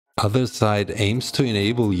Otherside aims to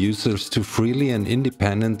enable users to freely and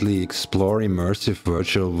independently explore immersive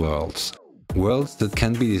virtual worlds. Worlds that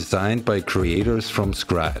can be designed by creators from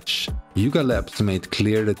scratch. Yuga Labs made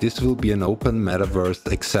clear that this will be an open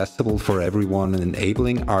metaverse accessible for everyone and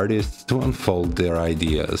enabling artists to unfold their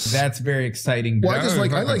ideas. That's very exciting. Well,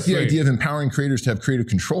 I like the idea of empowering creators to have creative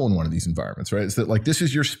control in one of these environments, right? It's that like, this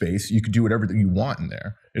is your space. You can do whatever that you want in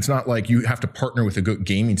there. It's not like you have to partner with a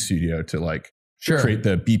gaming studio to like create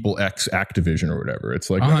the Beeple X Activision or whatever. It's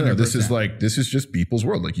like, no, this is just Beeple's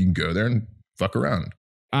world. Like you can go there and fuck around.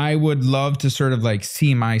 I would love to sort of like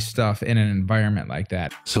see my stuff in an environment like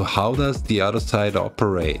that. So how does the Otherside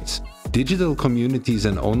operate? Digital communities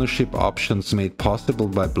and ownership options made possible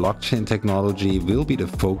by blockchain technology will be the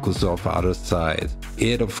focus of Otherside.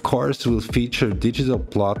 It of course will feature digital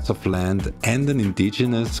plots of land and an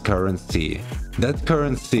indigenous currency. That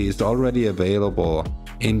currency is already available.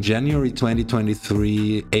 In January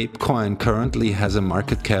 2023, ApeCoin currently has a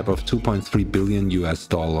market cap of $2.3 billion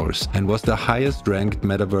and was the highest ranked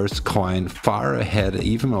metaverse coin, far ahead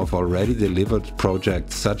even of already delivered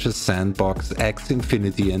projects such as Sandbox, X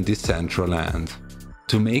Infinity and Decentraland.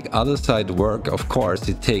 To make Otherside work, of course,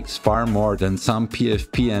 it takes far more than some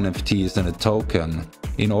PFP NFTs and a token.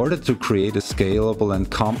 In order to create a scalable and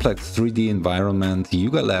complex 3D environment,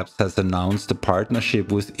 Yuga Labs has announced a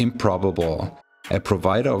partnership with Improbable, a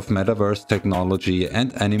provider of metaverse technology,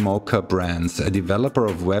 and Animoca Brands, a developer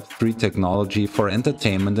of Web3 technology for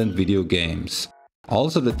entertainment and video games.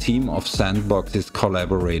 Also, the team of Sandbox is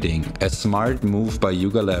collaborating, a smart move by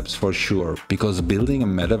Yuga Labs for sure, because building a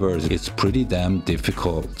metaverse is pretty damn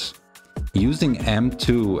difficult. Using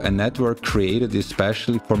M2, a network created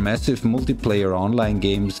especially for massive multiplayer online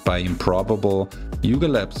games by Improbable, Yuga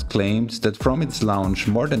Labs claims that from its launch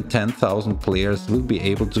more than 10,000 players will be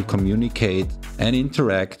able to communicate and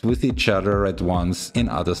interact with each other at once in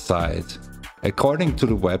Otherside. According to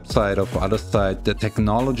the website of Otherside, the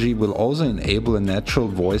technology will also enable a natural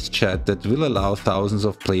voice chat that will allow thousands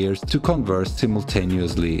of players to converse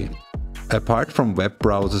simultaneously. Apart from web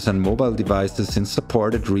browsers and mobile devices in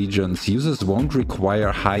supported regions, users won't require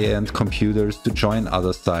high-end computers to join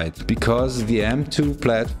Otherside, because the M2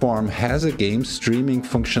 platform has a game streaming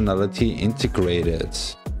functionality integrated.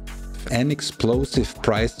 An explosive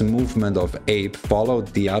price movement of Ape followed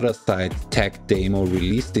the Otherside tech demo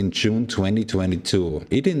released in June 2022.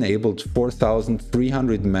 It enabled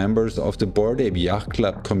 4,300 members of the Bored Ape Yacht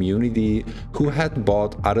Club community who had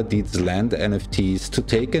bought Otherdeed's land NFTs to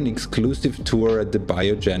take an exclusive tour at the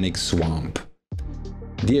biogenic swamp.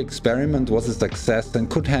 The experiment was a success and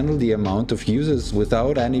could handle the amount of users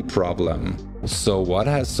without any problem. So what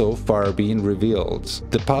has so far been revealed?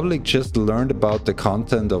 The public just learned about the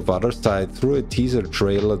content of Otherside through a teaser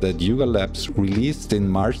trailer that Yuga Labs released in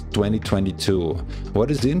March 2022.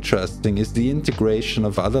 What is interesting is the integration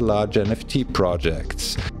of other large NFT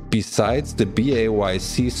projects. Besides the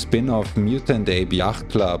BAYC spin-off Mutant Ape Yacht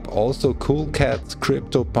Club, also Cool Cats,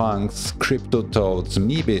 CryptoPunks, CryptoToads,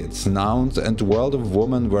 Meebits, Nouns and World of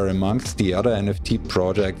Woman were amongst the other NFT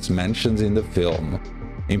projects mentioned in the film.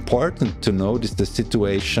 Important to note is the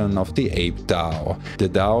situation of the Ape DAO. The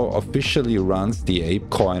DAO officially runs the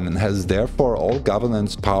ApeCoin and has therefore all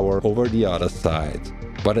governance power over the Otherside.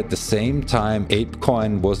 But at the same time,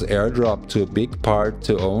 ApeCoin was airdropped to a big part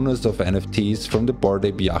to owners of NFTs from the Bored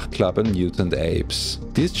Ape Yacht Club and Mutant Apes.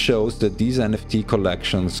 This shows that these NFT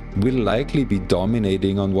collections will likely be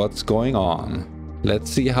dominating on what's going on.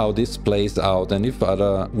 Let's see how this plays out and if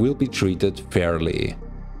Other will be treated fairly.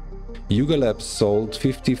 Yuga Labs sold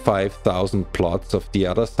 55,000 plots of the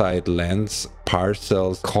Otherside lands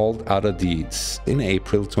parcels called Otherdeeds in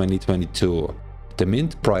April 2022. The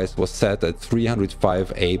mint price was set at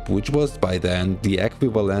 305 Ape, which was by then the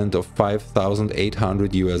equivalent of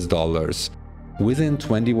 $5,800. Within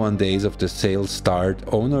 21 days of the sale start,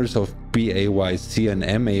 owners of BAYC and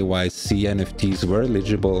MAYC NFTs were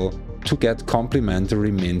eligible to get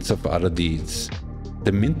complimentary mints of Otherdeeds.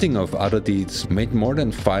 The minting of Otherdeeds made more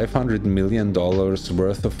than $500 million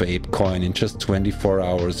worth of ApeCoin in just 24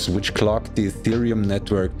 hours, which clocked the Ethereum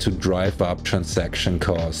network to drive up transaction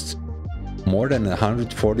costs. More than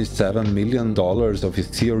 $147 million of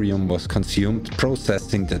Ethereum was consumed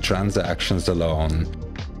processing the transactions alone.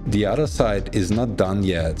 The Otherside is not done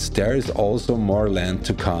yet, there is also more land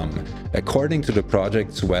to come. According to the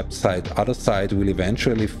project's website, Otherside will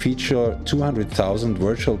eventually feature 200,000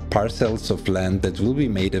 virtual parcels of land that will be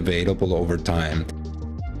made available over time.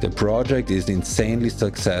 The project is insanely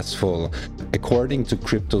successful. According to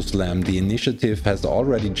CryptoSlam, the initiative has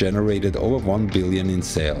already generated over $1 billion in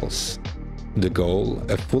sales. The goal?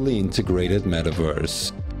 A fully integrated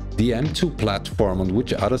metaverse. The M2 platform on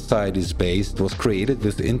which Otherside is based was created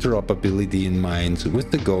with interoperability in mind,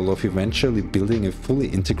 with the goal of eventually building a fully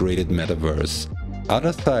integrated metaverse.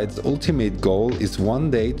 Otherside's ultimate goal is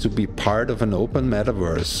one day to be part of an open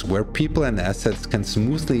metaverse where people and assets can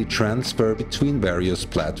smoothly transfer between various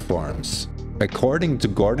platforms. According to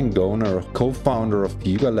Gordon Goner, co-founder of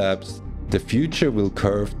Yuga Labs, the future will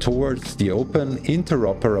curve towards the open,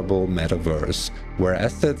 interoperable metaverse, where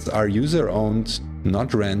assets are user-owned,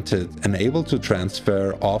 not rented, and able to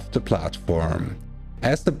transfer off the platform.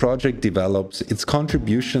 As the project develops, its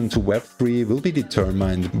contribution to Web3 will be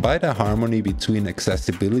determined by the harmony between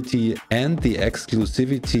accessibility and the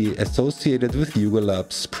exclusivity associated with Yuga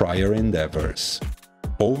Labs' prior endeavors.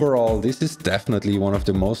 Overall, this is definitely one of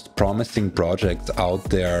the most promising projects out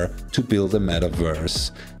there to build a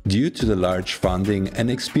metaverse. Due to the large funding, an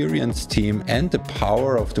experienced team, and the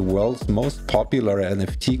power of the world's most popular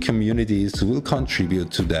NFT communities will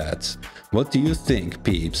contribute to that. What do you think,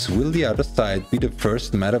 peeps? Will the Otherside be the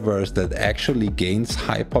first metaverse that actually gains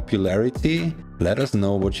high popularity? Let us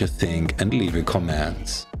know what you think and leave a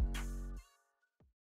comment.